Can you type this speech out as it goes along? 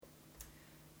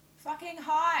Fucking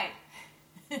hi!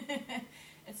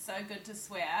 It's so good to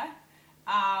swear.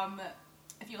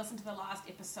 If you listen to the last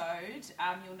episode,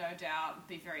 you'll no doubt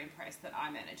be very impressed that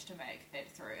I managed to make it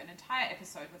through an entire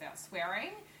episode without swearing.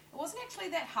 It wasn't actually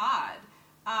that hard.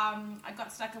 I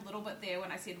got stuck a little bit there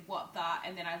when I said what the,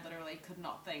 and then I literally could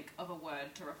not think of a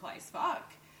word to replace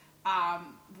fuck,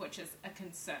 which is a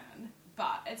concern.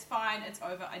 But it's fine, it's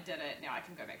over, I did it, now I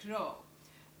can go back to normal.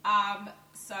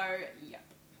 Yep.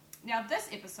 Now this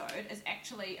episode is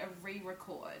actually a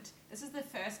re-record. This is the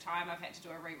first time I've had to do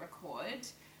a re-record.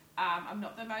 I'm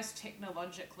not the most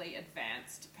technologically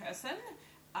advanced person.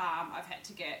 I've had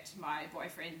to get my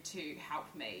boyfriend to help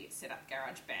me set up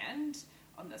GarageBand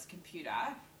on this computer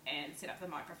and set up the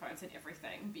microphones and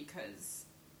everything because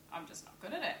I'm just not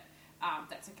good at it.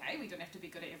 That's okay, we don't have to be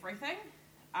good at everything.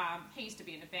 He used to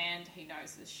be in a band, he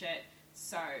knows this shit,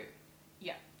 so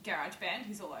yeah, GarageBand,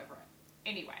 he's all over it.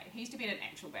 Anyway, he used to be in an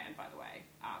actual band, by the way,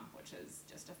 which is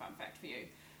just a fun fact for you.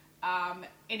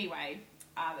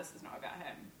 This is not about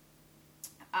him.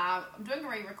 I'm doing a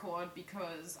re-record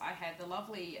because I had the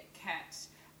lovely cat,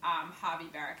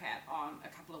 Harvey Barakat, on a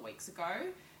couple of weeks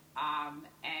ago,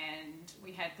 and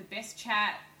we had the best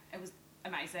chat. It was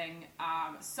amazing,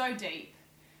 so deep,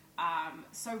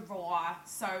 so raw,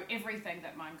 so everything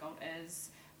that Mindgold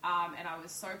is, and I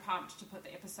was so pumped to put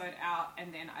the episode out,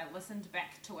 and then I listened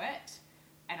back to it,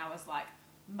 and I was like,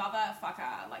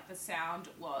 motherfucker, like the sound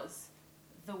was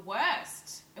the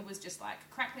worst. It was just like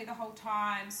crackly the whole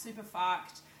time, super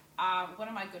fucked. One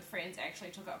of my good friends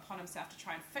actually took it upon himself to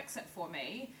try and fix it for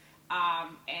me,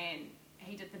 and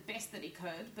he did the best that he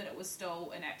could, but it was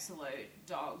still an absolute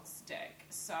dog's dick.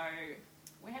 So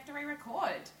we have to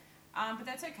re-record, but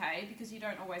that's okay because you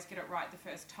don't always get it right the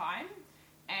first time,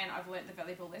 and I've learnt the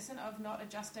valuable lesson of not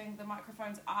adjusting the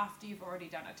microphones after you've already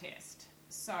done a test.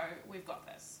 So we've got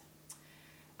this.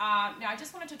 Now, I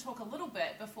just wanted to talk a little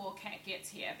bit before Kat gets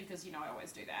here, because you know I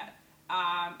always do that,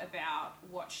 about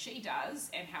what she does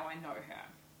and how I know her.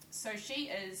 So she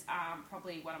is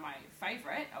probably one of my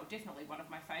favourite, or definitely one of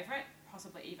my favourite,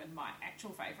 possibly even my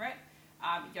actual favourite,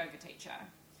 yoga teacher.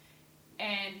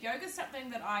 And yoga is something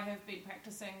that I have been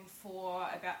practicing for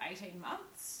about 18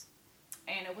 months,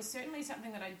 and it was certainly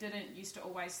something that I didn't used to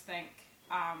always think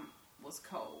was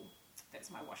cool. That's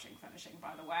my washing finishing,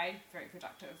 by the way. Very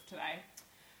productive today.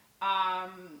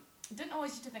 Didn't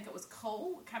always used to think it was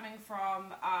cool coming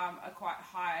from a quite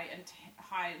high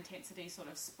intensity sort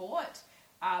of sport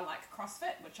like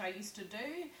CrossFit, which I used to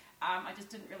do. I just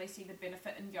didn't really see the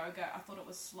benefit in yoga. I thought it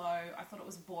was slow. I thought it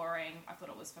was boring. I thought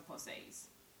it was for pussies,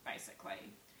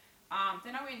 basically.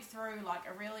 Then I went through like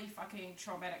a really fucking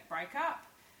traumatic breakup,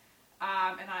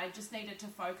 and I just needed to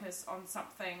focus on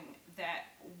something that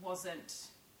wasn't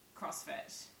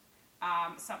CrossFit.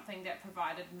 Something that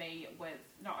provided me with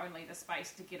not only the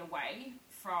space to get away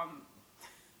from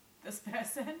this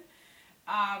person,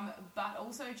 but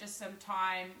also just some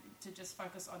time to just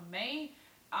focus on me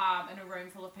in a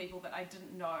room full of people that I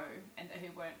didn't know and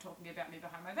who weren't talking about me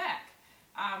behind my back.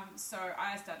 So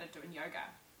I started doing yoga,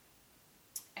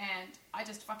 and I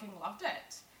just fucking loved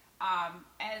it.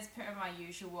 As per my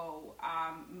usual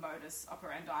modus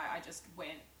operandi, I just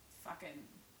went fucking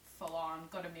full on,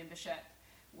 got a membership,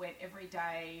 went every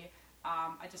day.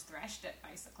 I just thrashed it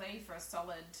basically for a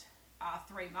solid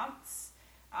 3 months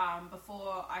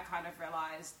before I kind of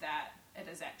realised that it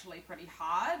is actually pretty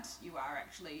hard. You are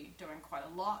actually doing quite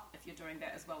a lot. If you're doing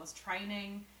that as well as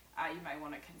training, you may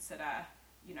want to consider,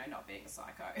 not being a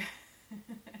psycho.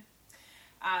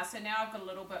 So now I've got a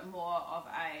little bit more of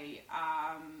a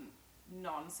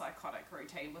non-psychotic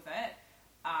routine with it.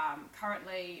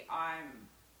 Currently I'm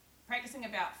practicing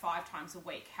about 5 times a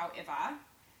week. However,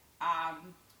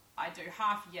 I do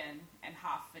half yin and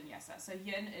half vinyasa. So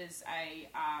yin is a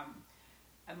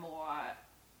more,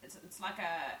 it's like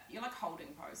you're like holding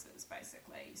poses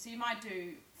basically. So you might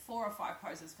do 4 or 5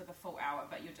 poses for the full hour,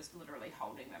 but you're just literally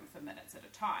holding them for minutes at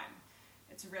a time.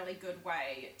 It's a really good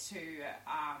way to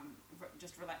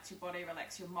just relax your body,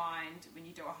 relax your mind when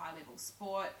you do a high level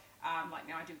sport. Like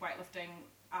now I do weightlifting,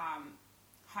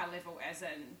 high level as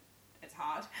in it's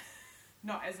hard,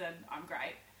 not as in I'm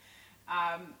great.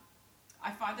 I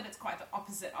find that it's quite the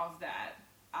opposite of that.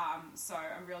 So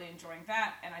I'm really enjoying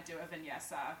that, and I do a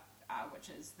vinyasa, which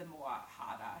is the more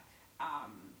harder,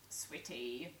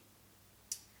 sweaty,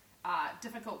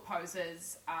 difficult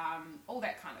poses, all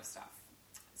that kind of stuff.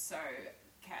 So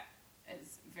Kat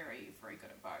is very, very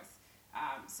good at both.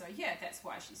 So yeah, that's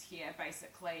why she's here.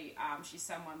 Basically, she's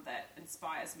someone that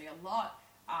inspires me a lot.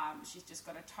 She's just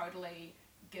got a totally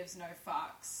gives no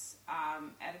fucks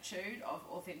attitude of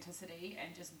authenticity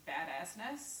and just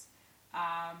badassness.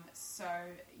 So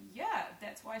yeah,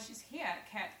 that's why she's here.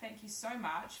 Kat, thank you so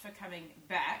much for coming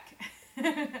back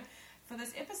for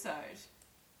this episode.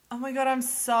 Oh my God, I'm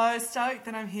so stoked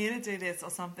that I'm here to do this or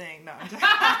something. No, I'm joking.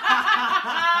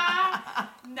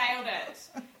 Nailed it.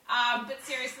 But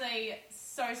seriously,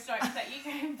 so stoked that you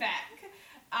came back.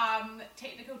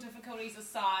 Technical difficulties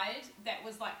aside, that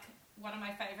was like one of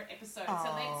my favourite episodes. Aww.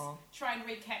 So let's try and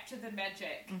recapture the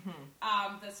magic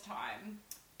this time.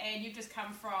 And you've just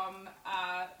come from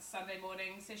a Sunday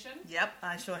morning session. Yep,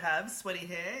 I sure have. Sweaty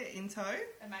hair in tow.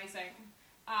 Amazing.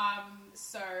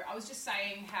 So I was just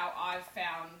saying how I've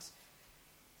found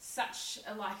such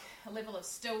a level of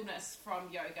stillness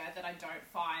from yoga that I don't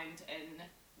find in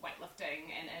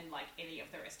weightlifting and in like any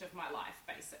of the rest of my life,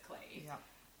 basically. Yep.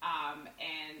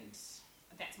 And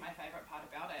that's my favourite part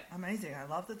about it. Amazing. I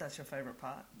love that that's your favourite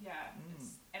part. Yeah.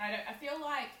 And I feel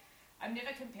like I'm never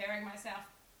comparing myself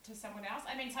to someone else.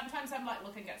 I mean, sometimes I'm like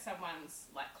looking at someone's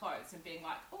like clothes and being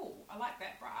like, oh, I like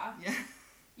that bra. Yeah.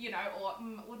 You know, or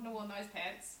wouldn't have worn those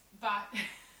pants. But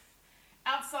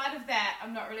outside of that,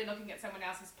 I'm not really looking at someone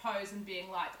else's pose and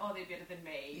being like, oh, they're better than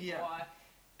me. Yeah. Or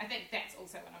I think that's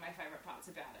also one of my favourite parts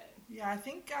about it. Yeah, I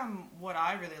think what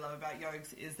I really love about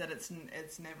yogs is that it's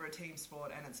never a team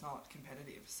sport and it's not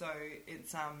competitive. So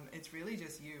it's really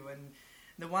just you and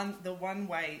the one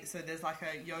way. So there's like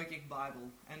a yogic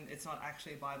Bible, and it's not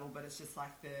actually a Bible, but it's just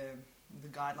like the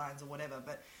guidelines or whatever.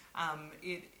 But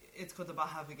it's called the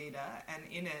Bhagavad Gita, and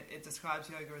in it describes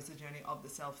yoga as a journey of the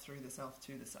self through the self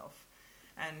to the self,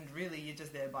 and really you're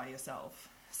just there by yourself.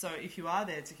 So if you are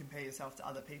there to compare yourself to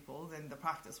other people, then the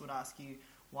practice would ask you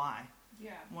why.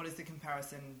 Yeah. What is the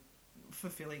comparison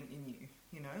fulfilling in you?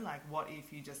 You know, like what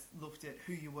if you just looked at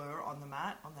who you were on the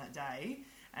mat on that day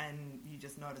and you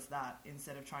just noticed that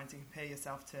instead of trying to compare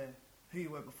yourself to who you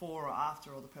were before or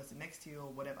after or the person next to you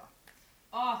or whatever.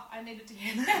 Oh, I needed to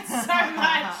hear that so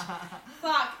much.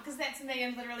 Fuck, because that's me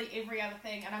in literally every other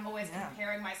thing, and I'm always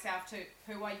comparing myself to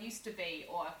who I used to be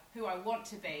or who I want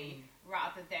to be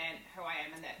rather than who I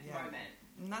am in that moment.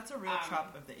 And that's a real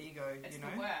trap of the ego, it's you know.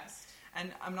 The worst.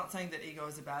 And I'm not saying that ego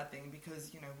is a bad thing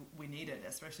because, you know, we need it,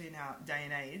 especially in our day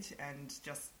and age and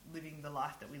just living the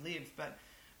life that we live. But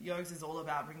yoga is all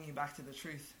about bringing you back to the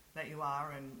truth that you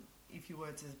are. And if you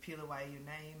were to peel away your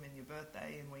name and your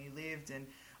birthday and where you lived and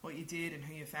what you did and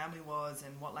who your family was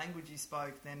and what language you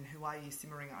spoke, then who are you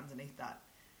simmering underneath that?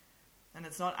 And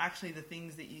it's not actually the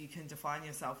things that you can define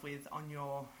yourself with on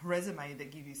your resume that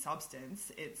give you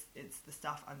substance. It's the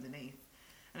stuff underneath.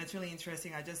 And it's really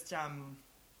interesting. I just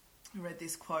read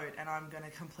this quote, and I'm going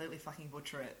to completely fucking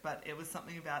butcher it, but it was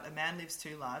something about a man lives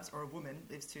two lives, or a woman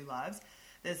lives two lives.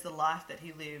 There's the life that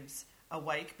he lives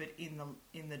awake but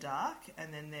in the dark,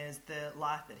 and then there's the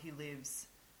life that he lives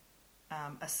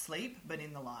asleep but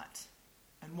in the light.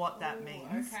 And what that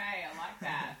means... Okay, I like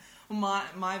that.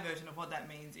 my version of what that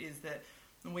means is that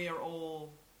we are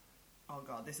all... Oh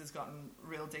God, this has gotten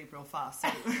real deep real fast. So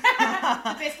the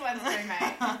best ones do,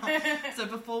 mate. So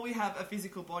before we have a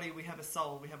physical body, we have a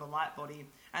soul, we have a light body,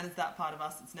 and it's that part of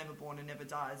us that's never born and never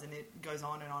dies, and it goes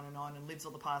on and on and on and lives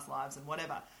all the past lives and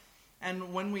whatever.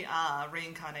 And when we are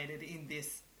reincarnated in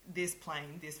this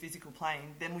plane, this physical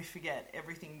plane, then we forget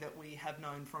everything that we have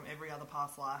known from every other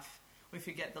past life. We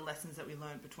forget the lessons that we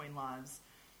learned between lives.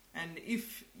 And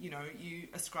if, you know, you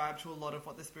ascribe to a lot of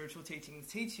what the spiritual teachings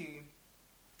teach you,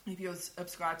 if you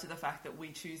subscribe to the fact that we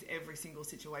choose every single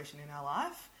situation in our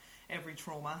life, every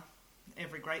trauma,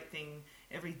 every great thing,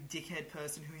 every dickhead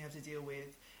person who we have to deal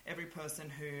with, every person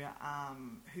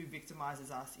who victimizes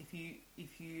us,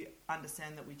 if you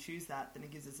understand that we choose that, then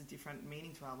it gives us a different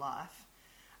meaning to our life.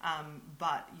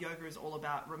 But yoga is all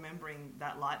about remembering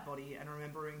that light body and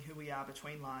remembering who we are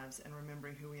between lives and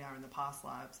remembering who we are in the past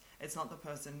lives. It's not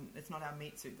it's not our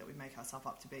meat suit that we make ourselves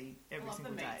up to be every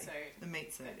single day. The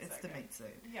meat suit. It's the meat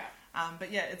suit. Yeah.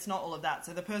 But yeah, it's not all of that.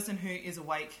 So the person who is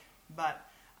awake but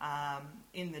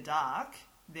in the dark,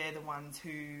 they're the ones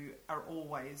who are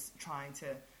always trying to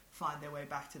find their way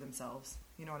back to themselves.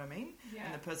 You know what I mean? Yeah.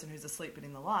 And the person who's asleep but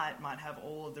in the light might have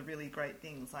all of the really great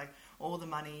things, like all the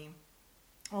money,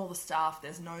 all the stuff,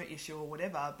 there's no issue or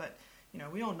whatever, but, you know,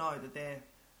 we all know that they're,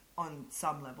 on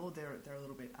some level, they're a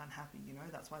little bit unhappy, you know,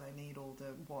 that's why they need all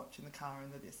the watch and the car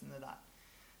and the this and the that.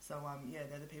 So, yeah,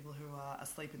 they're the people who are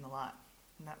asleep in the light,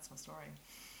 and that's my story.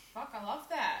 Fuck, I love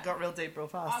that. Got real deep real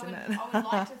fast, didn't it? I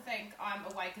would like to think I'm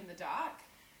awake in the dark,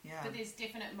 yeah. But there's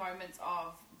definite moments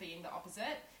of being the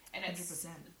opposite, and I 100%.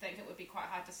 think it would be quite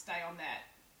hard to stay on that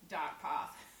dark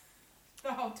path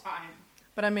the whole time.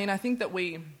 But I mean, I think that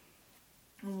we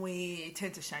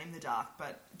tend to shame the dark,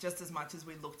 but just as much as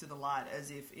we look to the light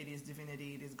as if it is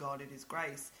divinity, it is God, it is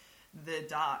grace, the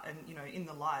dark, and you know, in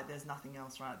the light there's nothing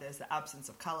else, right? There's the absence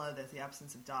of color, there's the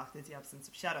absence of dark, there's the absence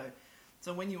of shadow.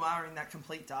 So when you are in that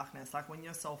complete darkness, like when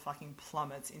your soul fucking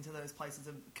plummets into those places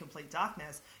of complete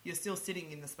darkness, you're still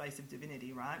sitting in the space of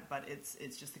divinity, right? But it's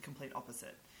just the complete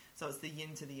opposite. So it's the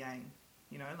yin to the yang,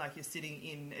 you know, like you're sitting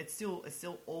in, it's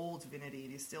still all divinity,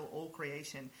 it is still all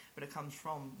creation, but it comes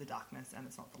from the darkness and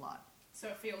it's not the light. So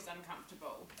it feels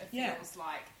uncomfortable. It Yeah. feels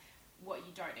like what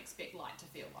you don't expect light to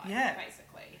feel like, Yeah.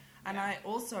 basically. And Yeah. I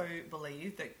also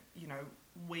believe that, you know,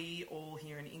 we all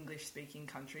here in English-speaking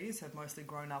countries have mostly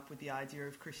grown up with the idea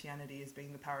of Christianity as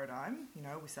being the paradigm. You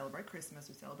know, we celebrate Christmas,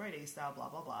 we celebrate Easter, blah,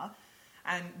 blah, blah.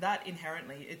 And that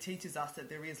inherently, it teaches us that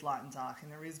there is light and dark,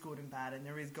 and there is good and bad, and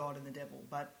there is God and the devil.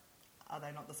 But are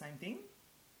they not the same thing?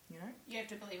 You know? You have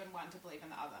to believe in one to believe in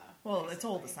the other. Well, it's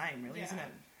all the basically. same, really, Yeah. isn't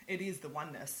it? It is the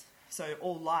oneness. So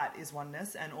all light is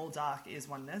oneness, and all dark is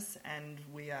oneness, and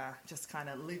we are just kind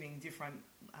of living different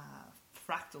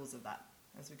fractals of that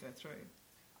as we go through.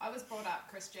 I was brought up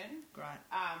Christian, Great.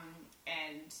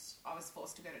 and I was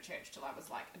forced to go to church till I was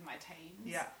like in my teens.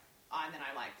 Yeah. And then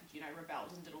I like, you know,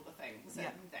 rebelled and did all the things and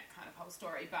Yeah. that kind of whole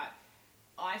story. But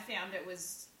I found it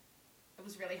was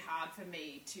really hard for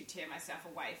me to tear myself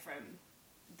away from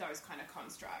those kind of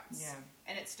constructs. Yeah.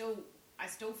 And I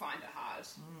still find it hard.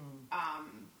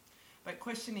 But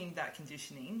questioning that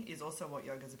conditioning is also what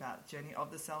yoga's about, journey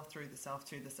of the self, through the self,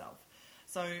 to the self.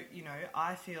 So, you know,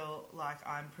 I feel like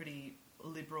I'm pretty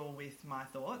liberal with my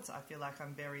thoughts. I feel like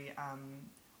I'm very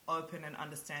open and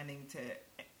understanding to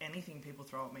anything people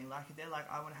throw at me. Like, if they're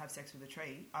like, I want to have sex with a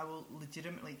tree, I will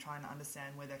legitimately try and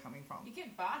understand where they're coming from. You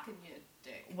get bark in your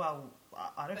dick. Well,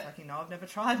 I don't fucking know. I've never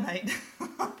tried, mate.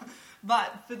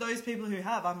 But for those people who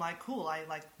have, I'm like, cool. I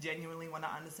like genuinely want to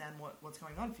understand what's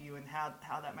going on for you and how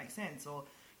that makes sense. Or,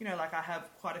 you know, like I have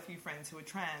quite a few friends who are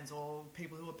trans, or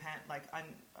people who are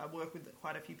I work with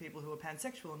quite a few people who are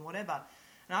pansexual and whatever.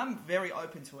 And I'm very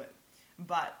open to it.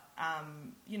 But,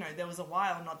 you know, there was a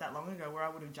while not that long ago where I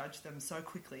would have judged them so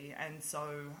quickly and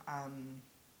so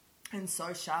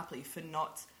sharply for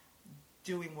not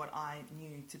doing what I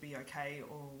knew to be okay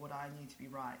or what I knew to be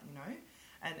right, you know?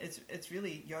 And it's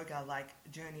really yoga, like,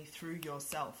 journey through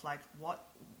yourself. Like,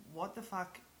 what the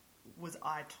fuck was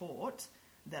I taught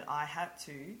that I had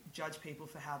to judge people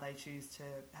for how they choose to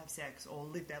have sex or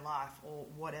live their life or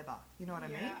whatever? You know what I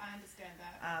mean? Yeah, I understand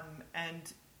that.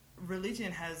 And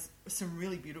religion has some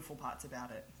really beautiful parts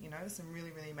about it, you know, some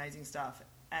really, really amazing stuff.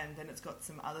 And then it's got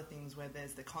some other things where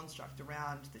there's the construct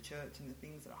around the church and the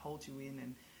things that hold you in,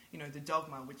 and, you know, the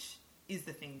dogma, which is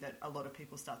the thing that a lot of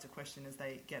people start to question as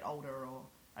they get older or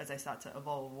as they start to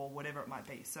evolve or whatever it might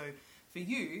be. So for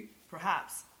you,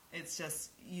 perhaps it's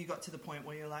just you got to the point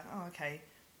where you're like, oh, okay,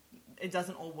 it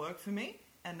doesn't all work for me,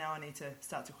 and now I need to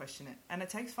start to question it. And it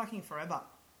takes fucking forever.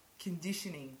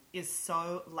 Conditioning is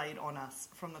so laid on us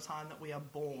from the time that we are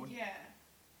born. Yeah.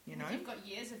 You know? You've got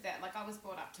years of that. Like, I was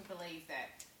brought up to believe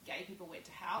that gay people went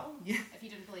to hell. Yeah. If you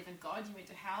didn't believe in God, you went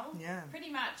to hell. Yeah.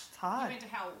 Pretty much. It's hard. You went to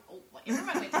hell. Like,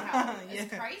 everyone went to hell.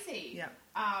 It's Yeah. crazy. Yeah.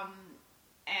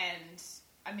 And,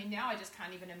 I mean, now I just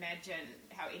can't even imagine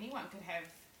how anyone could have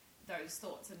those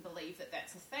thoughts and believe that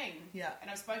that's a thing. Yeah.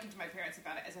 And I've spoken to my parents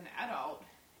about it as an adult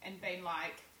and been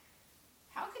like,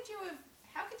 how could you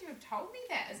have told me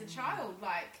that as a child?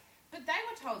 Like, but they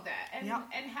were told that, and Yeah.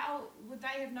 and how would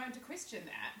they have known to question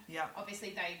that? Yeah. Obviously,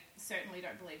 they certainly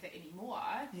don't believe that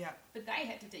anymore. Yeah. But they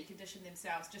had to decondition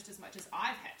themselves just as much as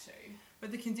I've had to.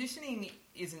 But the conditioning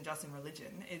isn't just in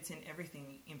religion, it's in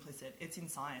everything implicit. It's in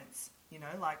science. You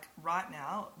know, like right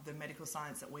now, the medical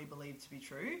science that we believe to be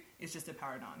true is just a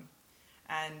paradigm.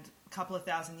 And a couple of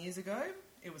thousand years ago,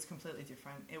 it was completely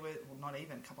different. It was, well, not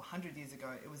even a couple hundred years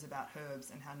ago, it was about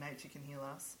herbs and how nature can heal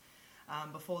us.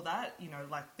 Before that, you know,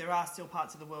 like there are still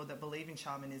parts of the world that believe in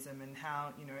shamanism and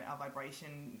how, you know, our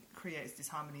vibration creates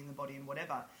disharmony in the body and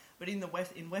whatever. But in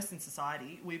Western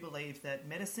society, we believe that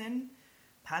medicine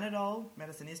is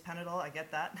Panadol, I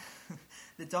get that.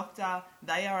 The doctor,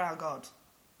 they are our God,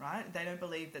 right? They don't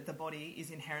believe that the body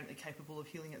is inherently capable of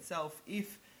healing itself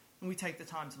if we take the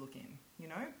time to look in, you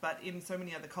know? But in so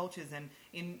many other cultures and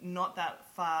in not that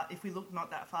far, if we look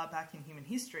not that far back in human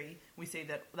history, we see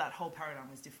that that whole paradigm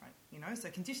is different, you know?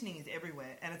 So conditioning is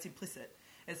everywhere and it's implicit.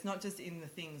 It's not just in the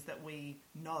things that we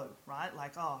know, right?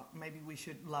 Like, oh, maybe we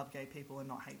should love gay people and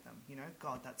not hate them, you know?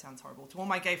 God, that sounds horrible. To all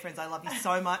my gay friends, I love you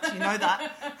so much, you know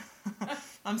that.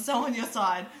 I'm so on your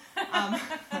side.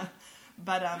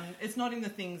 But it's not in the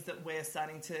things that we're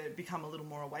starting to become a little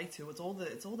more awake to. It's all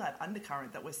that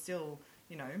undercurrent that we're still,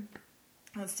 you know,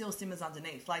 it still simmers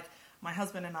underneath. Like my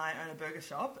husband and I own a burger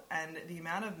shop, and the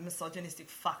amount of misogynistic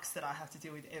fucks that I have to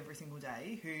deal with every single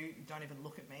day who don't even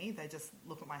look at me, they just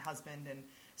look at my husband and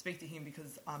speak to him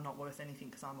because I'm not worth anything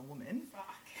because I'm a woman.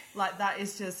 Fuck. Like, that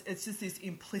is just, it's just this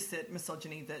implicit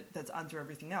misogyny that's under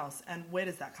everything else. And where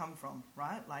does that come from,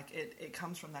 right? Like, it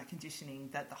comes from that conditioning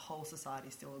that the whole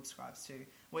society still ascribes to,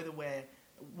 whether we're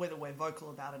vocal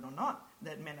about it or not,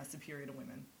 that men are superior to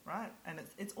women, right? And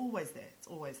it's always there. It's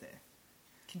always there.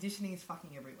 Conditioning is fucking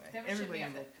everywhere. Everywhere you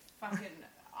look. Fucking,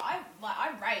 I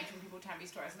rage when people tell me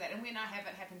stories like that, and when I have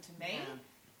it happen to me,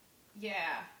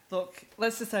 yeah. Look,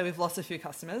 let's just say we've lost a few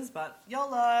customers, but YOLO!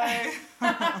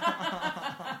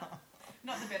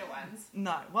 Not the better ones.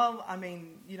 No. Well, I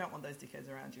mean, you don't want those dickheads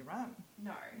around you, right?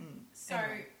 No. So,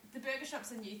 Anyway. the burger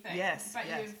shop's a new thing. Yes, But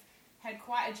yes. you've had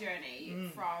quite a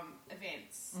journey from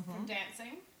events, from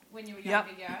dancing, when you were Yep.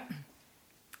 younger, yeah?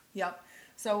 Yep.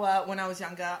 So when I was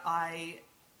younger, I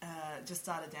just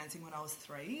started dancing when I was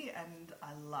 3, and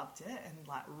I loved it, and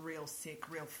like real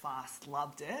sick, real fast,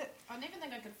 loved it. I didn't even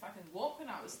think I could fucking walk when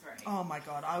I was 3. Oh my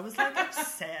God, I was like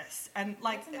obsessed. And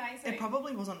like, That's amazing. it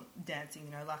probably wasn't dancing,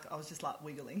 you know, like I was just like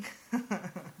wiggling.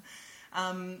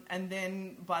 And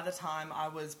then by the time I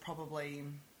was probably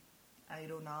 8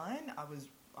 or 9, I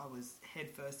was head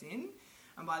first in.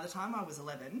 And by the time I was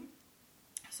 11,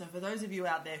 so for those of you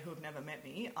out there who have never met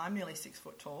me, I'm nearly 6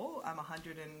 foot tall. I'm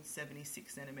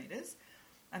 176 centimetres.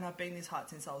 And I've been this height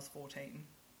since I was 14.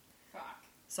 Fuck.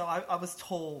 So I was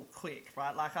tall quick,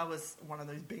 right? Like, I was one of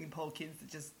those beanpole kids that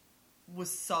just was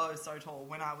so tall.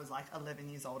 When I was like 11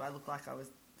 years old, I looked like I was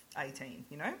 18,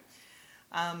 you know?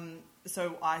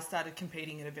 So I started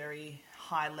competing at a very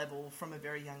high level from a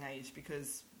very young age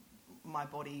because my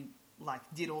body like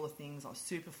did all the things. I was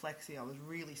super flexy. I was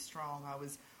really strong. I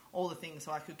was all the things,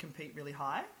 so I could compete really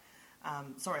high. I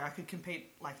could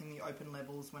compete like in the open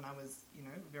levels when I was, you know,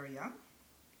 very young.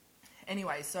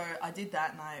 Anyway, so I did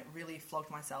that and I really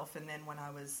flogged myself. And then when I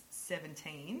was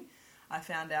 17, I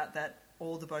found out that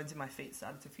all the bones in my feet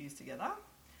started to fuse together,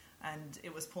 and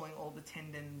it was pulling all the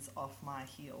tendons off my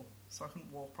heel, so I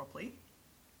couldn't walk properly.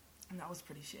 And that was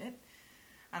pretty shit.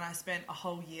 And I spent a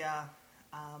whole year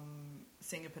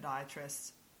seeing a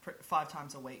podiatrist 5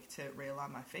 times a week to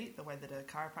realign my feet the way that a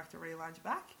chiropractor realigns your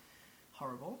back.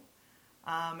 Horrible.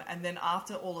 And then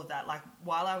after all of that, like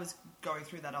while I was going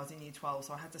through that, I was in year 12,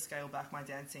 so I had to scale back my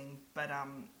dancing, but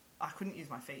I couldn't use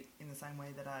my feet in the same way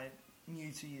that I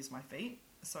knew to use my feet.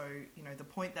 So, you know, the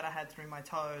point that I had through my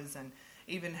toes and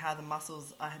even how the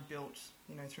muscles I had built,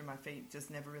 you know, through my feet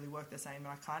just never really worked the same. And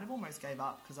I kind of almost gave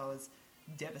up because I was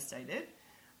devastated.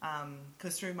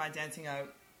 Because through my dancing, I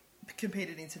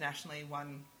competed internationally,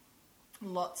 won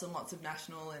lots and lots of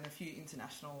national and a few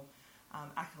international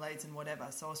accolades and whatever.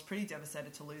 So I was pretty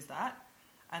devastated to lose that.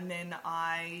 And then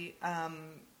I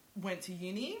went to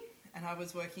uni and I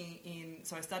was working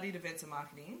so I studied events and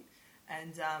marketing,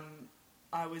 and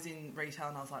I was in retail,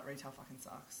 and I was like, retail fucking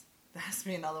sucks. There has to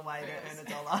be another way to earn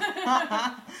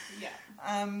 $1. Yeah.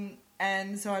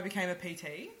 And so I became a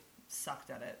PT, sucked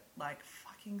at it, like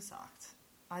fucking sucked.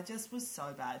 I just was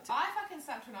so bad. I fucking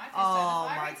sucked when I first Oh,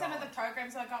 started. I my read some of God. the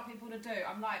programs I got people to do.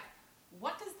 I'm like,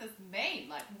 what does this mean?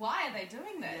 Like, why are they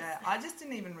doing this? Yeah, I just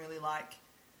didn't even really like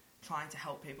trying to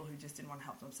help people who just didn't want to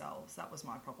help themselves. That was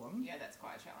my problem. Yeah, that's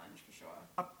quite a challenge for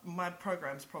sure. My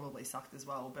programs probably sucked as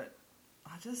well, but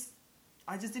I just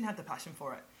didn't have the passion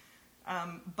for it.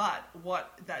 But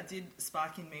what that did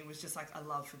spark in me was just like a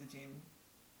love for the gym,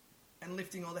 and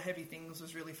lifting all the heavy things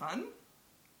was really fun.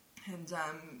 And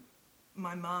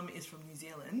my mum is from New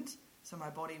Zealand, so my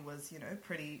body was, you know,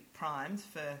 pretty primed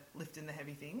for lifting the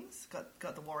heavy things.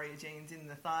 Got the warrior genes in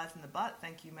the thighs and the butt.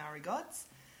 Thank you, Maori gods.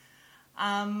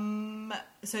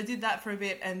 So did that for a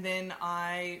bit, and then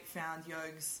I found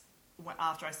yogs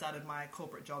after I started my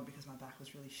corporate job because my back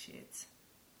was really shit.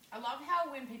 I love how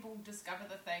when people discover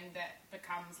the thing that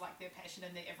becomes like their passion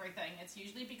and their everything, it's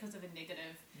usually because of a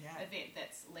negative event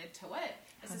that's led to it.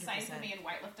 It's 100%. The same for me in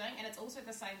weightlifting, and it's also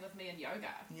the same with me in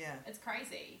yoga. Yeah. It's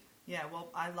crazy. Yeah,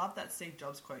 well, I love that Steve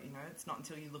Jobs quote, you know, it's not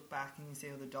until you look back and you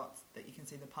see all the dots that you can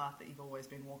see the path that you've always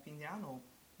been walking down or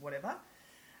whatever.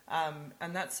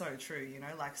 And that's so true, you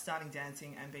know, like starting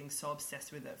dancing and being so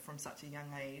obsessed with it from such a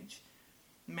young age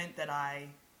meant that I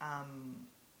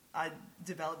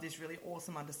developed this really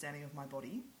awesome understanding of my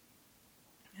body,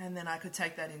 and then I could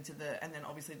take that and then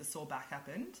obviously the sore back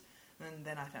happened, and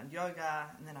then I found yoga,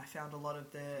 and then I found a lot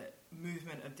of the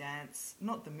movement of dance,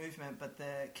 not the movement, but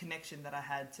the connection that I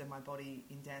had to my body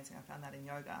in dancing. I found that in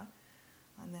yoga,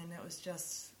 and then it was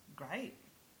just great,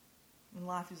 and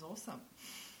life is awesome.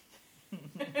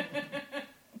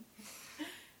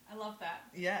 I love that.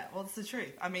 Yeah, well, it's the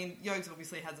truth. I mean, yoga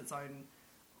obviously has its own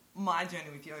my journey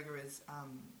with yoga is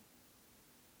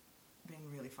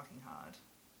been really fucking hard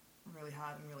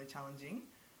and really challenging.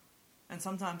 And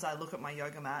sometimes I look at my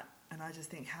yoga mat and I just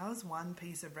think, how has one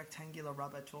piece of rectangular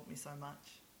rubber taught me so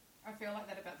much? I feel like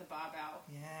that about the barbell.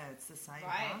 Yeah, it's the same,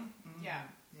 right? huh? Yeah.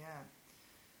 Yeah.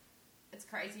 It's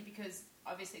crazy because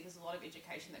obviously there's a lot of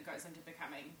education that goes into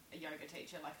becoming a yoga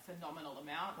teacher, like a phenomenal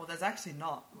amount. Well, there's actually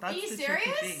not. That's Are you the serious?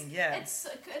 tricky thing. Yeah.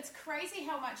 It's crazy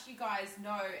how much you guys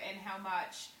know and how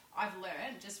much I've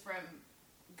learned just from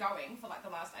going for like the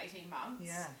last 18 months.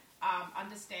 Yeah.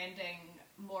 Understanding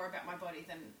more about my body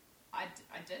than I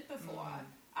did before.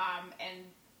 And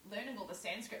learning all the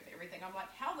Sanskrit for everything. I'm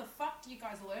like, how the fuck do you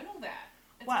guys learn all that?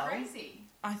 It's crazy.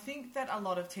 I think that a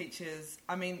lot of teachers,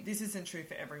 I mean, this isn't true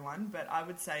for everyone, but I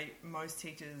would say most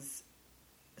teachers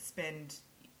spend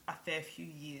a fair few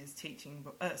years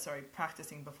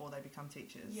practicing before they become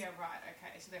teachers. Yeah, right,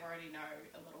 okay. So they already know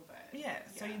a little bit. Yeah,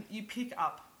 so you pick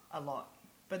up a lot.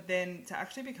 But then to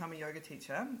actually become a yoga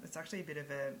teacher, it's actually a bit of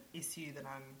an issue that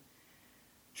I'm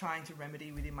trying to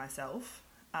remedy within myself.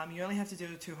 You only have to do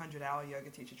a 200-hour yoga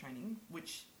teacher training,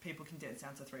 which people can condense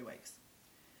down to 3 weeks.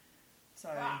 So,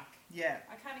 fuck. Yeah.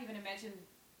 I can't even imagine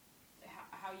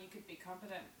how you could be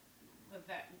competent with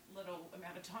that little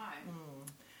amount of time.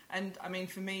 And I mean,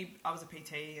 for me, I was a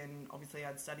PT and obviously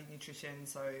I'd studied nutrition,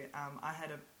 so I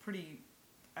had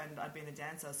and I'd been a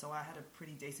dancer, so I had a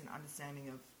pretty decent understanding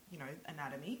of,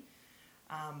 anatomy.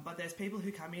 But there's people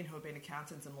who come in who have been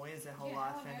accountants and lawyers their whole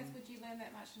life. How on and earth would you learn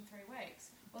that much in 3 weeks?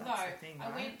 That's Although the thing, I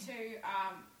right? went to,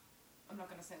 I'm not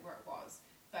going to say where it was,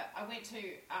 but I went to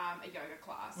a yoga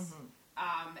class,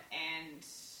 and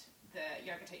the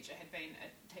yoga teacher had been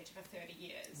a teacher for 30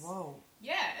 years. Whoa.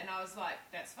 Yeah, and I was like,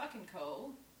 that's fucking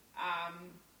cool.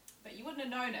 But you wouldn't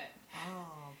have known it.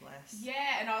 Oh, bless.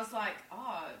 Yeah, and I was like,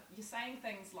 oh, you're saying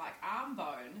things like arm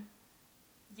bone.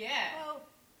 Yeah. Well,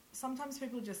 sometimes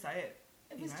people just say it.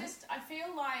 It was just, I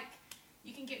feel like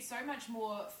you can get so much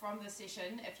more from the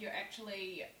session if you're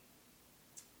actually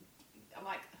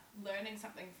like learning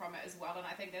something from it as well. And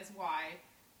I think that's why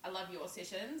I love your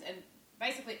sessions and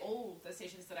basically all the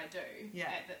sessions that I do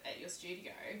at your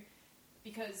studio,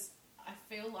 because I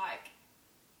feel like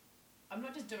I'm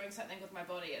not just doing something with my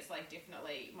body, it's like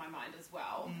definitely my mind as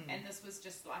well. And this was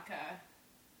just like I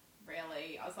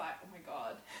was like, oh my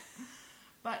God.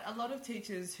 But a lot of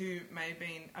teachers who may have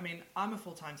been, I mean, I'm a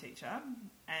full-time teacher,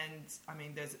 and I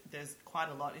mean, there's quite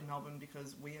a lot in Melbourne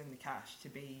because we earn the cash to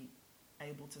be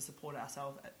able to support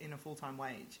ourselves in a full-time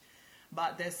wage.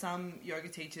 But there's some yoga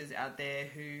teachers out there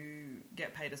who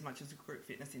get paid as much as a group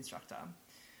fitness instructor.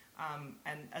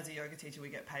 And as a yoga teacher, we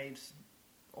get paid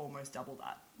almost double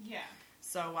that. Yeah.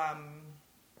 So I'm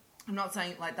not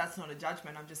saying, like, that's not a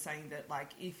judgment. I'm just saying that,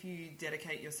 like, if you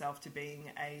dedicate yourself to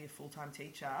being a full-time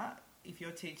teacher, if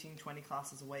you're teaching 20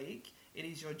 classes a week, it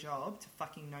is your job to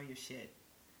fucking know your shit,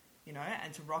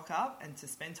 and to rock up and to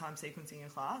spend time sequencing your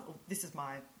class. Well, this is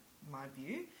my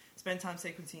view. Spend time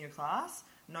sequencing your class,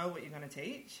 know what you're going to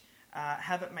teach,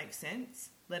 have it make sense,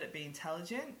 let it be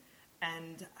intelligent,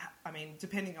 and, I mean,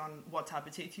 depending on what type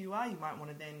of teacher you are, you might want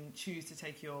to then choose to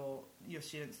take your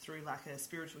students through, like, a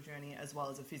spiritual journey as well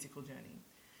as a physical journey.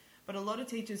 But a lot of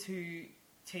teachers who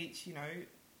teach,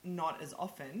 not as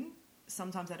often,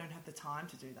 sometimes they don't have the time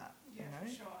to do that, For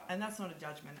sure. And that's not a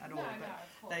judgment at all, but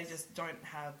of course. they just don't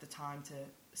have the time to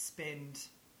spend,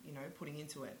 putting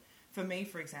into it. For me,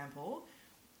 for example,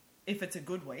 if it's a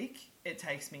good week, it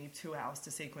takes me 2 hours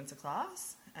to sequence a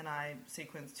class, and I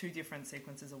sequence 2 different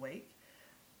sequences a week.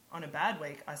 On a bad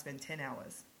week, I spend 10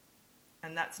 hours.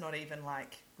 And that's not even,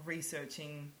 like,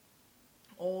 researching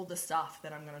all the stuff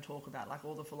that I'm going to talk about, like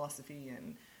all the philosophy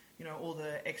and all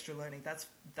the extra learning.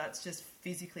 That's just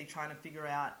physically trying to figure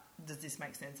out, does this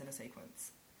make sense in a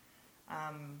sequence?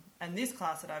 And this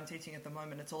class that I'm teaching at the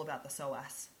moment, it's all about the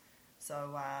psoas.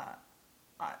 So,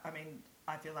 I mean,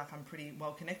 I feel like I'm pretty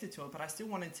well connected to it, but I still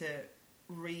wanted to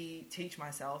re-teach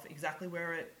myself exactly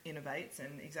where it innovates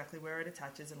and exactly where it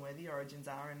attaches and where the origins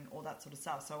are and all that sort of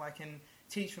stuff, so I can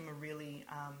teach from a really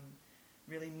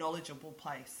knowledgeable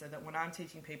place, so that when I'm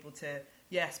teaching people to,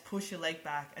 yes, push your leg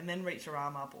back and then reach your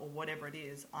arm up or whatever it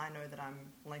is, I know that I'm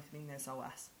lengthening their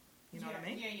psoas. You know what I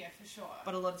mean? Yeah, for sure.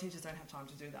 But a lot of teachers don't have time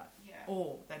to do that. Yeah.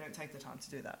 Or they don't take the time to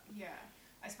do that. Yeah.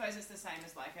 I suppose it's the same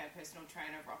as like a personal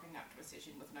trainer rocking up to a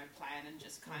session with no plan and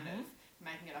just kind of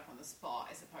making it up on the spot,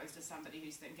 as opposed to somebody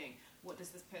who's thinking, what does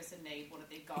this person need? What are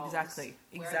their goals? Exactly.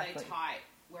 Where are they tight?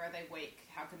 Where are they weak?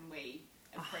 How can we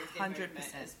improve their 100%.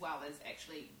 movement as well as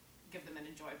actually give them an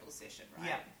enjoyable session, right?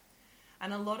 Yeah.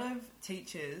 And a lot of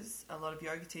teachers, a lot of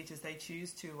yoga teachers, they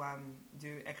choose to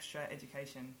do extra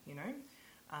education,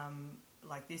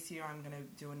 Like this year I'm going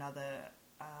to do another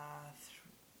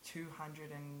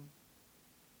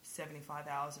 275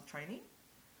 hours of training.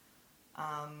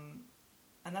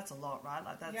 And that's a lot, right?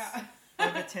 Like that's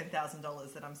over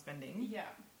 $10,000 that I'm spending. Yeah.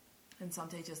 And some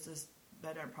teachers just,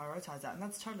 they don't prioritise that, and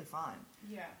that's totally fine.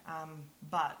 Yeah.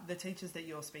 But the teachers that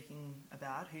you're speaking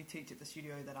about, who teach at the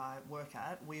studio that I work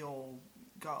at, we all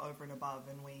go over and above,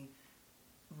 and we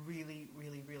really,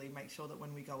 really, really make sure that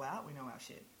when we go out, we know our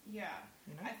shit. Yeah.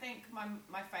 You know? I think my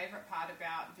favourite part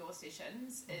about your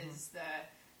sessions is the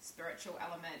spiritual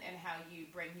element and how you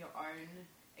bring your own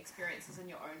experiences and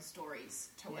your own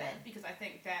stories to it, because I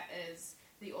think that is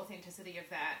the authenticity of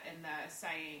that, and the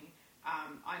saying,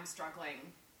 I'm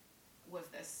struggling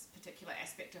with this particular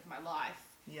aspect of my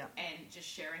life, and just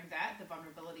sharing that, the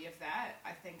vulnerability of that.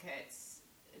 I think it's,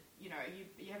 you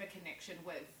have a connection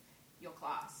with your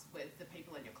class, with the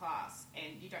people in your class,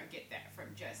 and you don't get that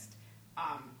from just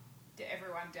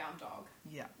everyone down dog.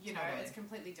 Yeah, It's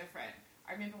completely different.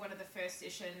 I remember one of the first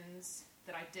sessions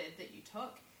that I did that you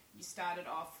took, you started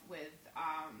off with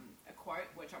a quote,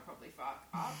 which I'll probably fuck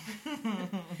up,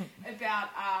 about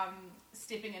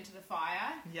stepping into the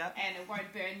fire, and it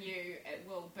won't burn you, it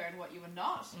will burn what you are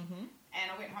not.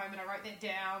 And I went home and I wrote that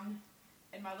down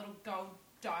in my little gold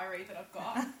diary that I've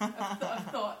got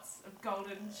of thoughts of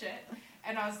golden shit.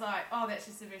 And I was like, oh, that's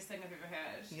just the best thing I've ever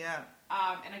heard. Yeah.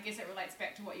 And I guess it relates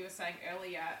back to what you were saying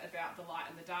earlier about the light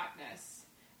and the darkness.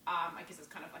 I guess it's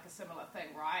kind of like a similar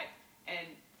thing, right?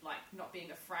 And like not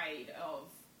being afraid of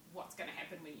what's going to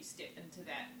happen when you step into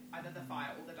that, either the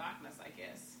fire or the darkness, I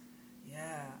guess.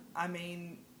 Yeah. I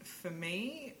mean, for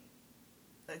me,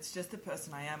 it's just the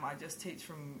person I am. I just teach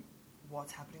from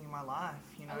what's happening in my life,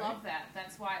 I love that.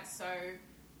 That's why it's so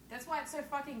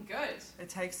fucking good. It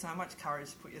takes so much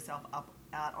courage to put yourself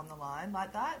out on the line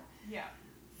like that. Yeah.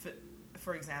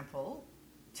 For example,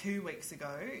 2 weeks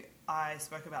ago, I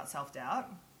spoke about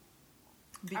self-doubt.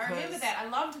 I remember that. I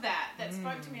loved that. That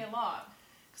spoke to me a lot.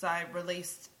 Because I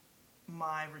released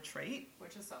my retreat.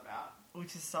 Which is sold out.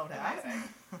 Amazing.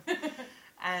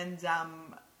 And, I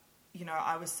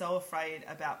was so afraid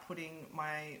about putting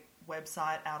my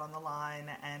website out on the line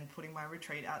and putting my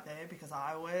retreat out there because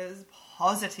I was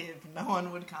positive no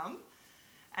one would come.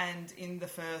 And in the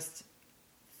first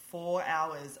 4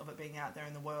 hours of it being out there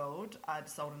in the world, I'd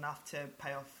sold enough to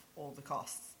pay off all the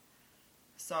costs.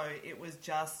 So it was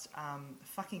just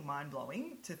fucking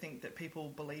mind-blowing to think that people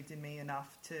believed in me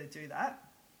enough to do that.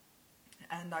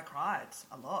 And I cried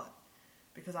a lot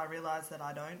because I realised that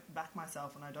I don't back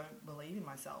myself and I don't believe in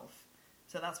myself.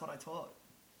 So that's what I taught.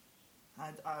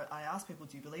 I asked people,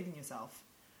 do you believe in yourself?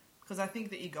 Because I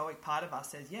think the egoic part of us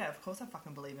says, yeah, of course I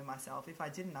fucking believe in myself. If I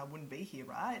didn't, I wouldn't be here,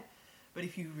 right? But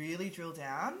if you really drill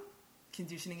down,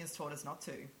 conditioning has taught us not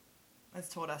to. It's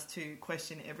taught us to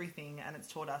question everything, and it's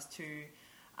taught us to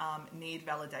need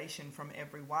validation from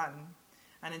everyone.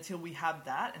 And until we have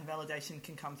that, and validation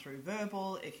can come through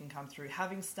verbal, it can come through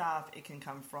having staff, it can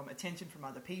come from attention from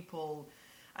other people,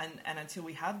 and until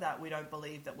we have that, we don't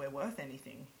believe that we're worth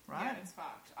anything, right? Yeah, it's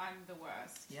fucked. I'm the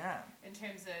worst. Yeah. In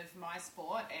terms of my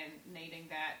sport and needing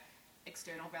that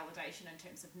external validation in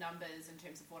terms of numbers, in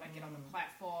terms of what I get on the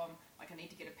platform, like I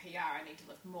need to get a PR, I need to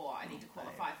lift more, I need to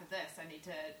qualify for this, I need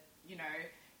to,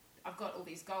 I've got all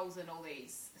these goals and all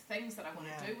these things that I want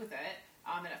to do with it,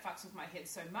 and it fucks with my head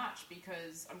so much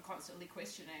because I'm constantly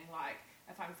questioning, like,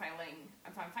 if I'm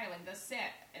failing this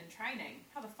set in training,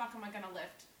 how the fuck am I going to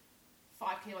lift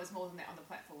 5 kilos more than that on the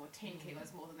platform, or 10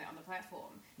 kilos more than that on the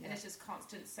platform? And it's just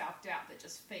constant self-doubt that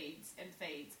just feeds and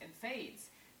feeds and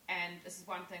feeds. And this is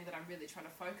one thing that I'm really trying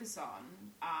to focus on,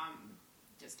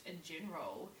 just in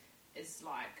general, is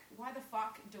like, why the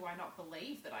fuck do I not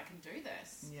believe that I can do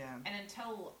this? Yeah. And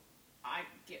until I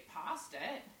get past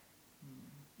it,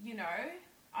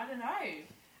 I don't know.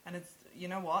 And it's, you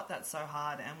know what, that's so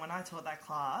hard. And when I taught that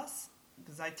class,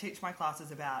 because I teach my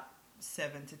classes about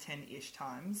 7 to 10-ish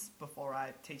times before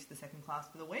I teach the second class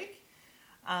for the week.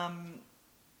 And,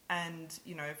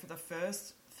 for the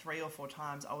first 3 or 4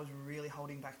 times, I was really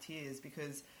holding back tears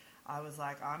because I was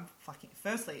like,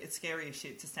 firstly, it's scary as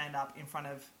shit to stand up in front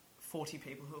of 40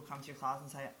 people who will come to your class and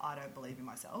say, I don't believe in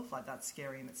myself. Like, that's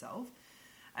scary in itself.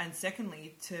 And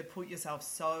secondly, to put yourself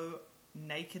so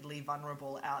nakedly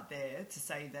vulnerable out there to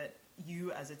say that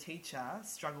you as a teacher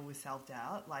struggle with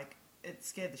self-doubt, like, it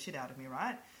scared the shit out of me,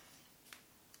 right?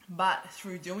 But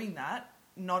through doing that,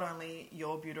 not only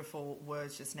your beautiful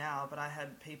words just now, but I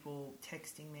had people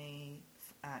texting me,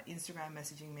 Instagram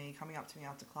messaging me, coming up to me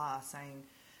after class saying,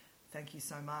 thank you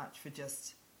so much for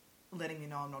just letting me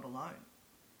know I'm not alone.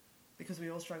 Because we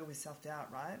all struggle with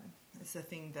self-doubt, right? It's the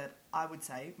thing that I would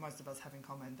say most of us have in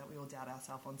common, that we all doubt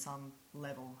ourselves on some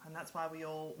level. And that's why we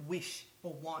all wish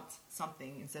or want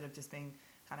something instead of just being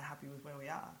kind of happy with where we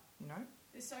are, you know?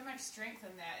 There's so much strength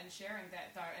in that and sharing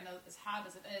that, though. And as hard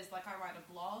as it is, like I write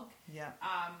a blog. Yeah.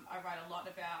 I write a lot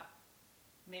about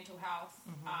mental health,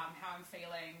 how I'm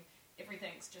feeling.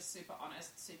 Everything's just super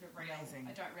honest, super real. Amazing.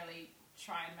 I don't really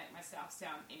try and make myself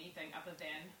sound anything other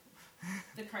than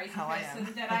the crazy How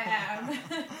person that I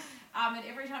am. And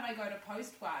every time I go to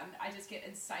post one, I just get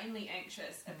insanely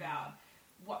anxious about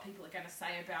what people are going to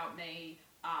say about me,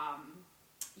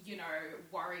 you know,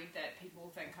 worried that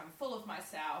people think I'm full of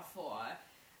myself, or...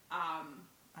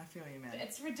 I feel you, man.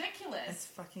 It's ridiculous. It's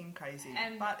fucking crazy.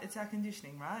 And but it's our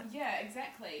conditioning, right? yeah,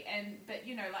 exactly. But,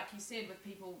 you know, like you said, with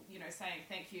people, you know, saying,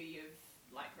 thank you, you've,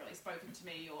 like, really spoken to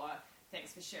me, or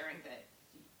thanks for sharing that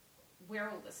we're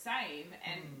all the same.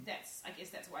 And I guess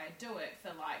that's why I do it,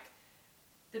 for, like,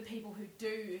 the people who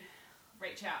do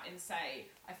reach out and say,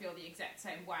 I feel the exact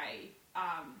same way.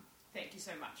 Thank you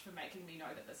so much for making me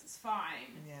know that this is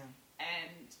fine. Yeah.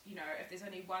 And, you know, if there's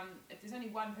only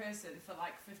one person for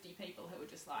like 50 people who are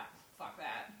just like, fuck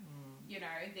that, you know,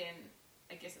 then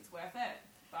I guess it's worth it.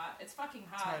 But it's fucking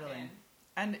hard, Totally. man.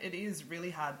 And it is really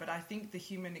hard, but I think the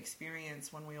human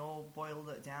experience, when we all boil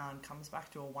it down, comes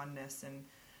back to a oneness. And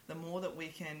the more that we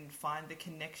can find the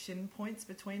connection points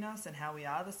between us and how we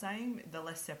are the same, the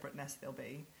less separateness there'll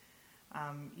be.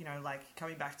 You know, like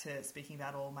coming back to speaking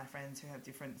about all my friends who have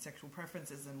different sexual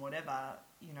preferences and whatever,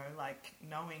 you know, like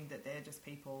knowing that they're just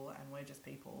people and we're just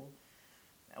people,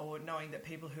 or knowing that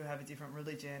people who have a different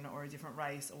religion or a different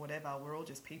race or whatever, we're all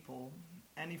just people.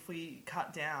 And if we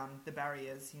cut down the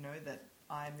barriers, you know, that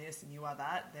I'm this and you are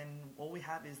that, then all we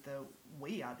have is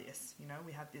we are this, you know,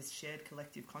 we have this shared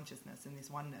collective consciousness and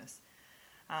this oneness.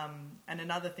 And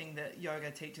another thing that yoga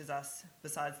teaches us,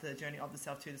 besides the journey of the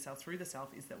self to the self through the self,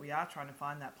 is that we are trying to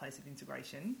find that place of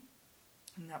integration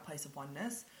and that place of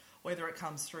oneness, whether it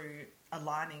comes through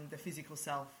aligning the physical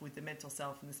self with the mental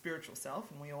self and the spiritual self,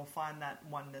 and we all find that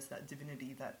oneness, that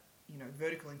divinity, that, you know,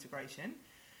 vertical integration.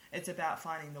 It's about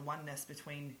finding the oneness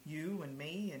between you and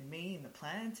me and the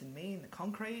plant and me and the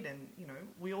concrete, and, you know,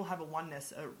 we all have a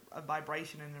oneness, a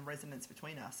vibration and a resonance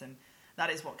between us, and that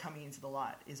is what coming into the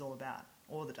light is all about.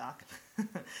 Or the dark.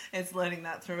 It's learning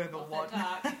that through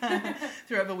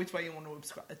whoever which way you want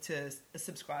to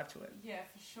subscribe to it. Yeah,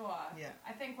 for sure. Yeah.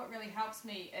 I think what really helps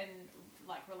me in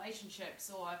like relationships,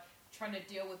 or trying to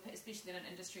deal with, especially in an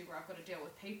industry where I've got to deal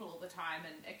with people all the time,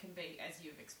 and it can be, as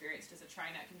you've experienced as a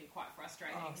trainer, it can be quite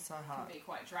frustrating. Oh, so hard. It can be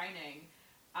quite draining.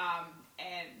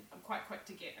 And I'm quite quick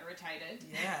to get irritated.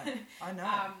 Yeah, I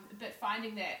know. But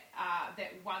finding that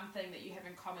one thing that you have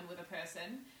in common with a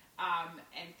person,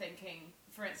 and thinking,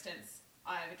 for instance,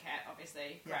 I have a cat,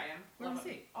 obviously, Graham. Where is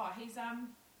he? Oh, he's on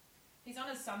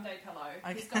his Sunday pillow.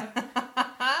 Okay. He's got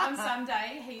on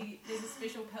Sunday, there's a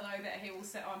special pillow that he will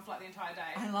sit on for like the entire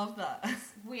day. I love that.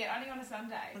 It's weird, only on a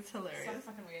Sunday. That's hilarious.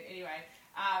 So fucking weird. Anyway,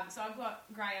 so I've got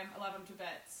Graham, I love him to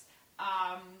bits.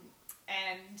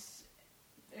 And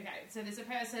okay, so there's a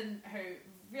person who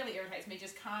really irritates me,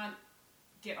 just can't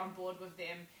get on board with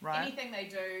them. Right. Anything they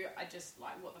do, I just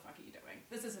like, what the fuck are you doing?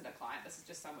 This isn't a client, this is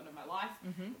just someone in my life.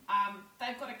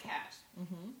 They've got a cat,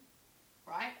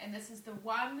 right? And this is the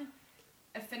one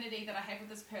affinity that I have with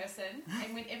this person.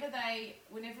 And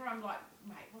whenever I'm like,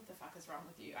 mate, what the fuck is wrong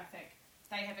with you? I think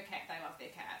they have a cat, they love their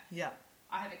cat. Yeah.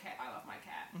 I have a cat, I love my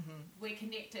cat. We're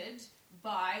connected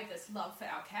by this love for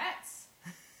our cats.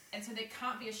 And so there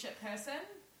can't be a shit person.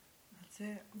 That's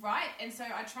it. Right? And so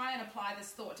I try and apply this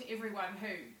thought to everyone who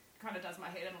kind of does my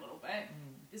head in a little bit.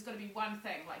 There's got to be one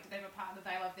thing, like, do they have a partner?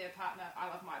 They love their partner. I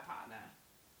love my partner.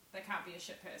 They can't be a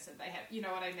shit person. They have, you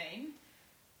know what I mean?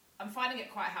 I'm finding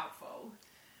it quite helpful.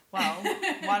 Well,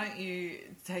 why don't you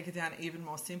take it down even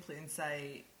more simply and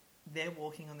say, they're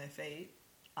walking on their feet,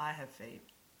 I have feet.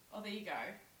 Oh, there you go.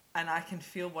 And I can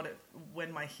feel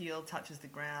when my heel touches the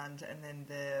ground, and then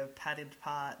the padded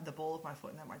part, the ball of my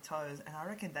foot and then my toes, and I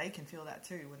reckon they can feel that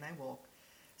too when they walk.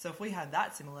 So if we have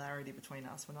that similarity between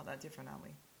us, we're not that different, are we?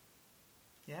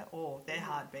 Yeah? Or their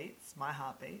heart beats, my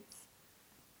heart beats.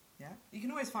 Yeah? You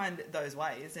can always find those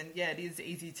ways, and yeah, it is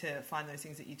easy to find those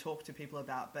things that you talk to people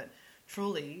about, but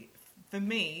truly, for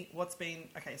me,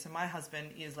 okay, so my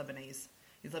husband is Lebanese.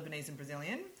 He's Lebanese and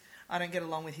Brazilian. I don't get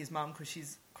along with his mum because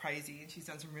she's crazy and she's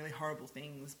done some really horrible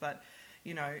things. But,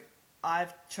 you know,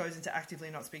 I've chosen to actively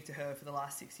not speak to her for the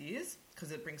last 6 years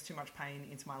because it brings too much pain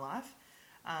into my life.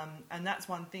 And that's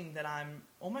one thing that I'm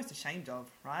almost ashamed of,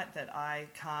 right? That I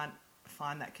can't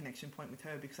find that connection point with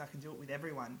her because I can do it with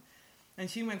everyone. And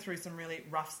she went through some really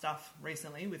rough stuff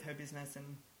recently with her business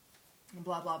and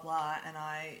blah, blah, blah. And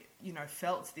I,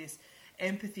 felt this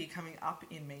empathy coming up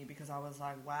in me because I was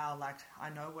like, wow, like I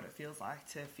know what it feels like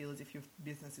to feel as if your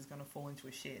business is going to fall into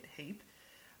a shit heap.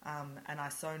 And I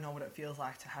so know what it feels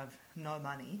like to have no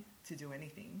money to do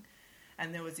anything.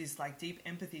 And there was this like deep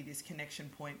empathy, this connection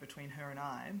point between her and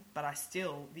I. But I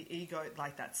still, the ego,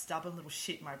 like that stubborn little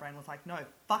shit in my brain was like, no,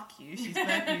 fuck you. She's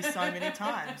burnt you so many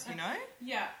times,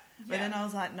 Yeah. But then I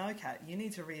was like, no, Kat, you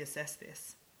need to reassess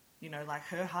this. Like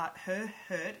her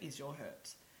hurt is your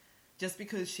hurt. Just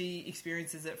because she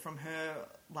experiences it from her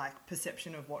like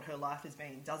perception of what her life has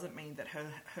been doesn't mean that her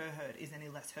hurt is any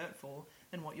less hurtful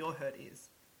than what your hurt is,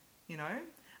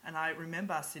 And I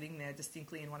remember sitting there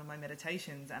distinctly in one of my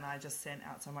meditations and I just sent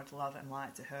out so much love and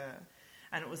light to her.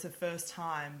 And it was the first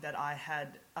time that I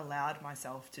had allowed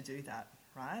myself to do that,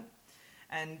 right?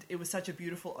 And it was such a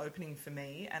beautiful opening for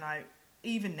me. And I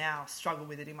even now struggle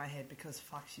with it in my head because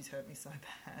fuck, she's hurt me so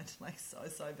bad, like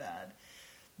so bad.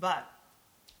 But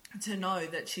to know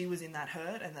that she was in that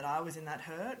hurt and that I was in that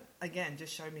hurt, again,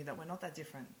 just showed me that we're not that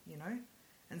different,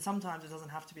 And sometimes it doesn't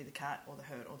have to be the cat or the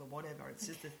hurt or the whatever. It's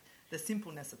just the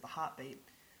simpleness of the heartbeat,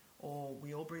 or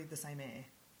we all breathe the same air,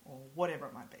 or whatever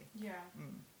it might be. Yeah.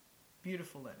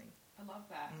 Beautiful learning. I love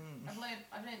that.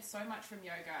 I've learned so much from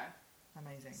yoga.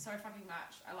 Amazing. So fucking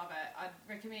much. I love it. I'd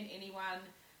recommend anyone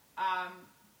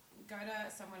go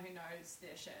to someone who knows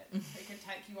their shit, who can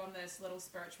take you on this little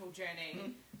spiritual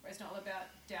journey where it's not all about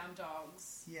down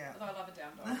dogs. Yeah. Although I love a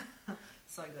down dog.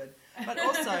 So good. But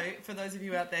also, for those of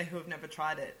you out there who have never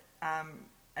tried it,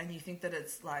 and you think that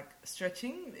it's like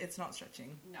stretching, it's not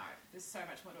stretching. No, there's so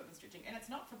much more to it than stretching. And it's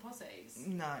not for pussies.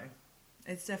 No,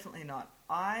 it's definitely not.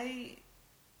 I,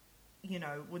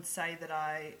 would say that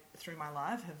I, through my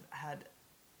life, have had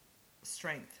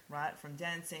strength, right? From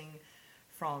dancing,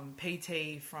 from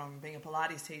PT, from being a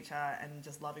Pilates teacher and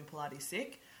just loving Pilates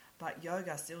sick. But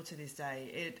yoga still to this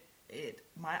day,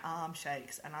 my arm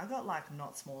shakes and I got like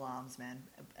not small arms, man.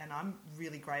 And I'm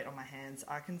really great on my hands.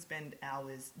 I can spend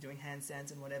hours doing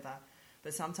handstands and whatever.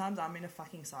 But sometimes I'm in a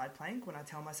fucking side plank when I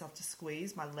tell myself to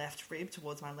squeeze my left rib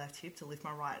towards my left hip to lift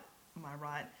my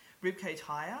right rib cage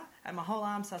higher, and my whole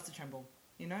arm starts to tremble.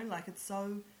 Like it's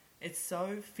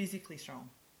so physically strong,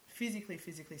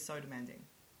 physically so demanding.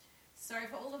 So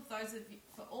for all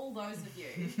those of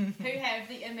you who have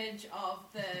the image of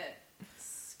the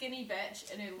skinny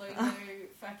bitch in her Lulu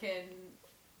fucking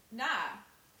that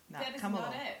is come not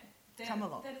along. it. Come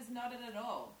along. That is not it at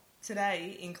all.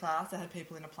 Today in class I had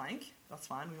people in a plank. That's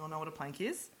fine. We all know what a plank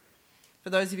is. For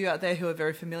those of you out there who are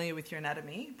very familiar with your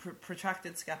anatomy,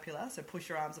 protracted scapula, so push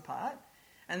your arms apart,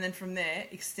 and then from there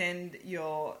extend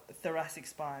your thoracic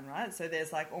spine, right? So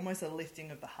there's like almost a lifting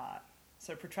of the heart.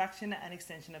 So protraction and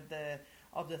extension of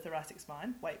the thoracic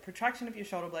spine. Protraction of your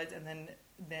shoulder blades and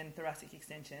then thoracic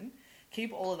extension.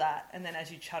 Keep all of that, and then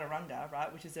as you chaturanga,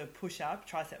 right, which is a push-up,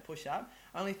 tricep push-up,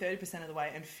 only 30% of the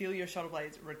way, and feel your shoulder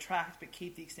blades retract, but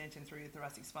keep the extension through your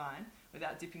thoracic spine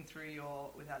without dipping through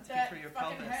your pelvis. That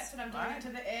fucking hurts when I'm doing it to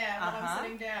the air while I'm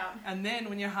sitting down. And then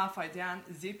when you're halfway down,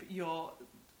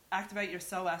 activate your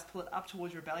psoas, pull it up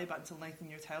towards your belly button to lengthen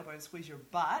your tailbone, squeeze your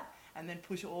butt, and then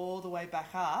push all the way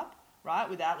back up, right,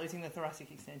 without losing the thoracic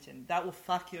extension. That will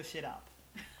fuck your shit up.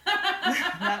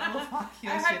 That will fuck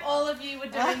your shit up. I hope all of you were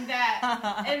doing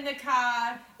that in the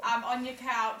car, on your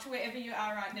couch, wherever you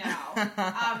are right now,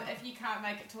 if you can't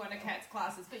make it to one of Kat's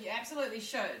classes. But you absolutely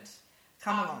should.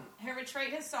 Come along. Her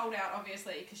retreat has sold out,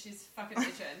 obviously, because she's fucking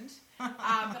legend.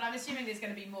 But I'm assuming there's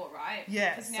going to be more, right?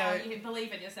 Yeah. Because now you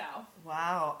believe in yourself.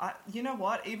 Wow. You know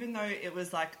what? Even though it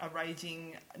was like a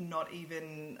raging,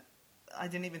 I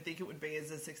didn't even think it would be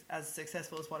as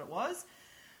successful as what it was.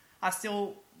 I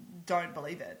still don't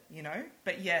believe it,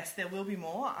 But yes, there will be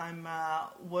more. I'm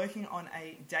working on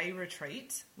a day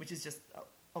retreat, which is just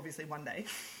obviously one day,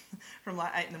 from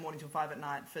like 8 in the morning till 5 at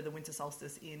night for the winter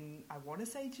solstice in, I want to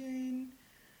say June.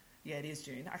 Yeah, it is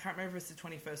June. I can't remember if it's the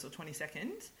 21st or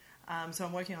 22nd. So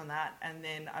I'm working on that, and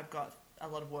then I've got a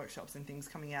lot of workshops and things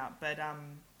coming out. But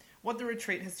what the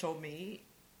retreat has told me,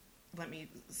 let me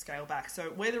scale back. So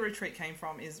where the retreat came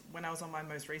from is when I was on my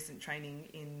most recent training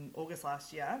in August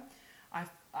last year, I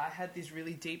had this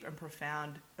really deep and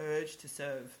profound urge to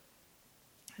serve.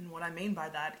 And what I mean by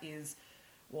that is,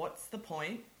 what's the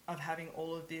point of having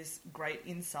all of this great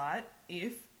insight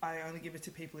if I only give it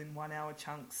to people in 1 hour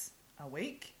chunks a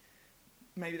week?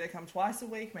 Maybe they come twice a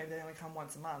week, maybe they only come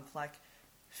once a month. Like,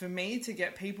 for me to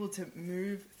get people to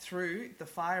move through the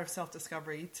fire of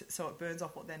self-discovery so it burns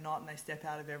off what they're not and they step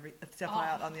out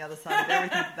on the other side of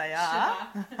everything that they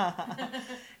are,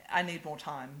 I need more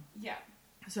time. Yeah.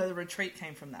 So the retreat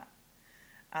came from that.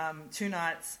 2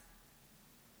 nights,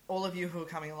 all of you who are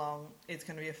coming along, it's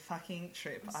going to be a fucking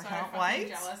trip. I'm I so can't fucking wait.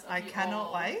 jealous of I you cannot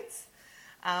all. wait.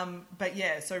 But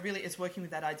yeah, so really it's working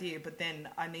with that idea, but then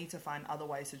I need to find other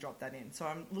ways to drop that in. So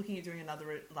I'm looking at doing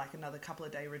another couple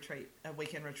of day retreat, a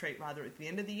weekend retreat rather at the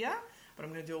end of the year, but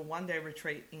I'm going to do a 1-day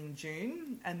retreat in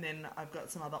June, and then I've got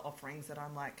some other offerings that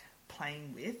I'm like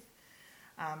playing with.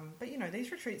 But you know, these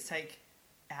retreats take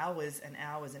hours and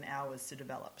hours and hours to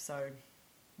develop, so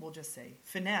we'll just see.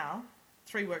 For now,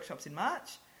 3 workshops in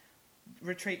March,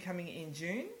 retreat coming in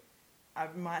June. I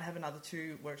might have another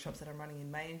 2 workshops that I'm running in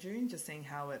May and June, just seeing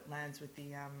how it lands with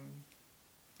the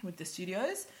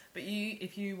studios. But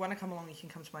if you want to come along, you can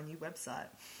come to my new website.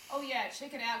 Oh yeah,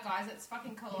 check it out, guys. It's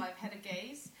fucking cool. I've had a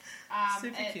gaze.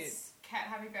 Super cute. It's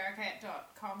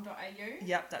catharveybarakat.com.au.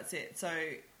 Yep, that's it. So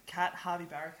Cat Harvey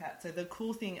Barakat. So the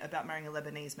cool thing about marrying a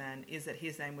Lebanese man is that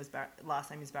his name was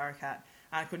last name is Barakat.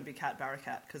 And I couldn't be Cat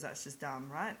Barakat because that's just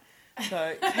dumb, right?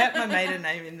 So kept my maiden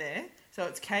name in there. So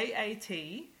it's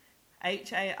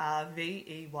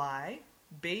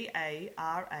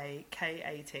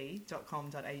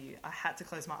KatHarveybarakat.com.au. I had to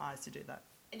close my eyes to do that.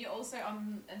 And you're also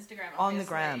on Instagram, obviously. On the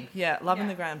gram. Yeah, loving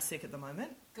the gram sick at the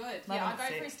moment. Good. Loving I go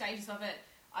it through sick. stages of it.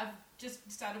 I've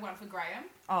just started one for Graham,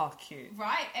 Oh, cute.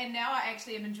 right? And now I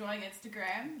actually am enjoying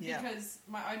Instagram Yeah. because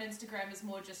my own Instagram is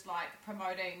more just like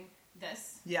promoting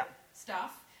this Yeah.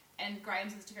 stuff. And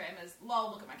Graham's Instagram is,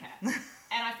 lol, look at my cat. And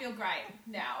I feel great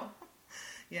now.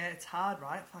 Yeah, it's hard,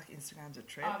 right? Fuck, Instagram's a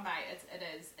trip. Oh, mate, it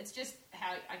is. It's just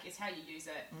how you use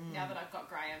it. Now that I've got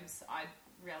Graham's, I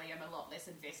really am a lot less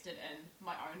invested in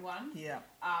my own one. Yeah.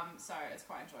 So it's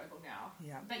quite enjoyable now.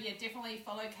 Yeah. But yeah, definitely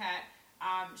follow Kat.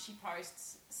 She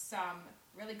posts some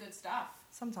really good stuff.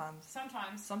 Sometimes it's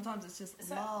just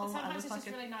lol. Sometimes it's just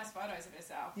really nice photos of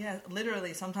herself. Yeah,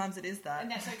 literally. Sometimes it is that.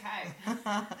 And that's okay.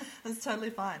 That's totally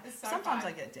fine. It's so Sometimes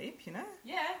fine. I get deep, you know?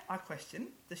 Yeah. I question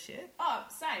the shit. Oh,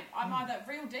 same. I'm either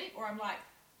real deep or I'm like,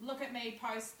 look at me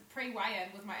post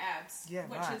pre-weigh-in with my abs. Yeah,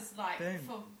 which right. is like Boom.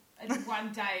 for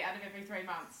one day out of every 3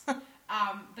 months.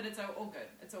 But it's all good.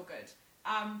 It's all good.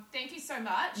 Thank you so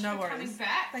much No for worries. coming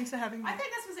back. Thanks for having me. I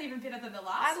think this was even better than the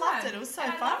last I one. loved it. It was so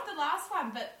and fun. I loved the last one,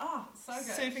 but so good.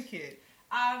 Super cute.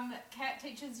 Kat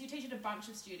teaches at a bunch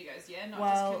of studios, yeah? Not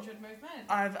Well, just Kindred Movement.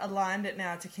 I've aligned it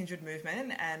now to Kindred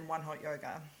Movement and One Hot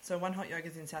Yoga. So One Hot Yoga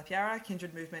is in South Yarra,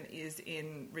 Kindred Movement is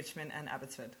in Richmond and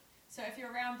Abbotsford. So if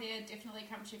you're around there, definitely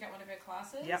come check out one of her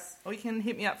classes. Yep. Or you can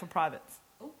hit me up for privates.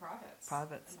 Oh, privates.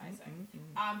 Privates. Amazing.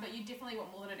 But you definitely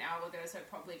want more than an hour with her, so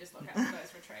probably just look out for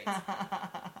those retreats.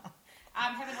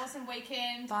 Have an awesome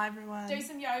weekend. Bye, everyone. Do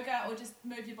some yoga or just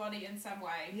move your body in some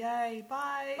way. Yay.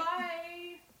 Bye. Bye.